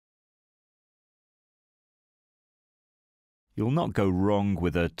you'll not go wrong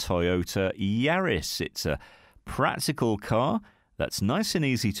with a Toyota Yaris. It's a practical car that's nice and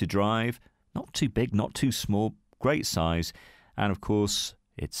easy to drive, not too big, not too small, great size, and of course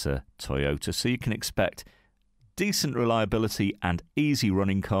it's a Toyota, so you can expect decent reliability and easy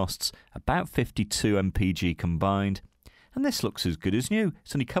running costs, about 52 mpg combined. And this looks as good as new.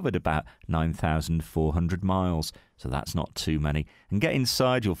 It's only covered about 9,400 miles, so that's not too many. And get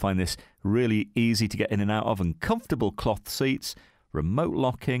inside, you'll find this really easy to get in and out of, and comfortable cloth seats, remote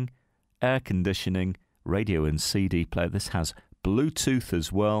locking, air conditioning, radio and CD player. This has Bluetooth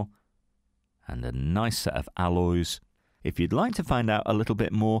as well, and a nice set of alloys. If you'd like to find out a little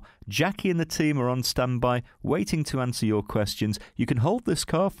bit more, Jackie and the team are on standby, waiting to answer your questions. You can hold this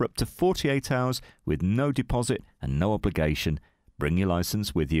car for up to 48 hours with no deposit and no obligation. Bring your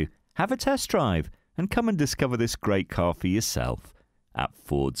licence with you, have a test drive, and come and discover this great car for yourself at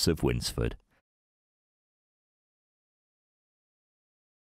Fords of Winsford.